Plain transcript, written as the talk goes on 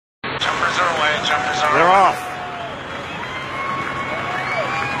They're off.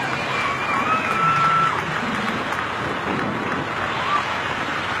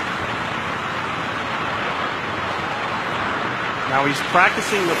 Now he's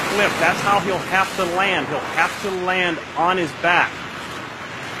practicing the flip. That's how he'll have to land. He'll have to land on his back.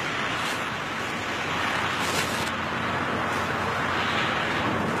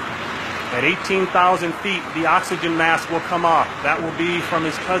 At 18,000 feet, the oxygen mask will come off. That will be from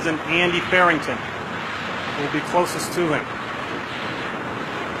his cousin, Andy Farrington, who will be closest to him.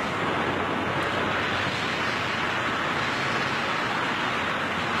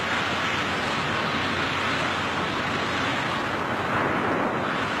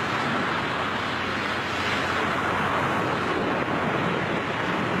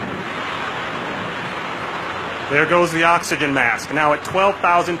 There goes the oxygen mask. Now at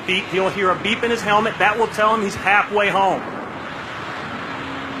 12,000 feet, he'll hear a beep in his helmet. That will tell him he's halfway home.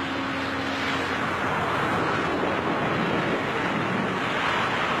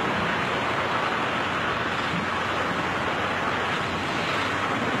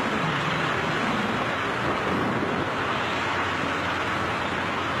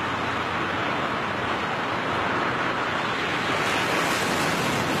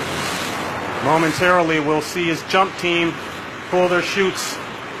 Momentarily, we'll see his jump team pull their chutes,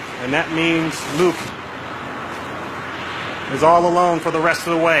 and that means Luke is all alone for the rest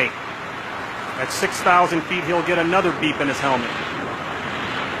of the way. At 6,000 feet, he'll get another beep in his helmet.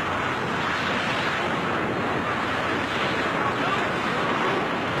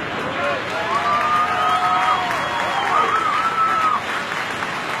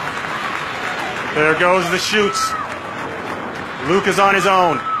 There goes the chutes. Luke is on his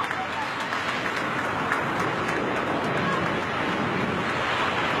own.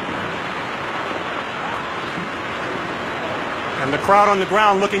 And the crowd on the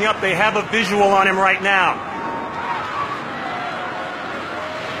ground looking up, they have a visual on him right now.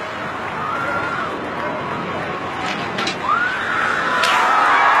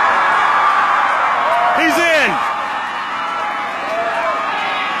 He's in!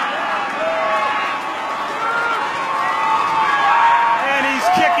 And he's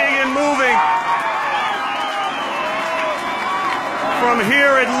kicking and moving. From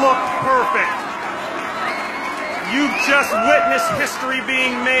here, it looked perfect. You've just witnessed history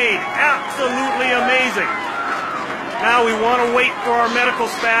being made. Absolutely amazing. Now we want to wait for our medical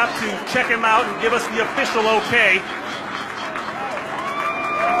staff to check him out and give us the official okay.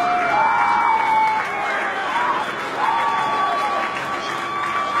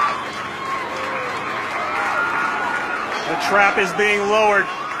 The trap is being lowered.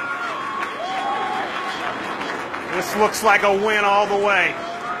 This looks like a win all the way.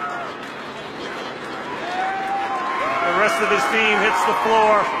 The rest of his team hits the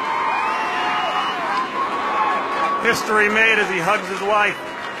floor. History made as he hugs his wife.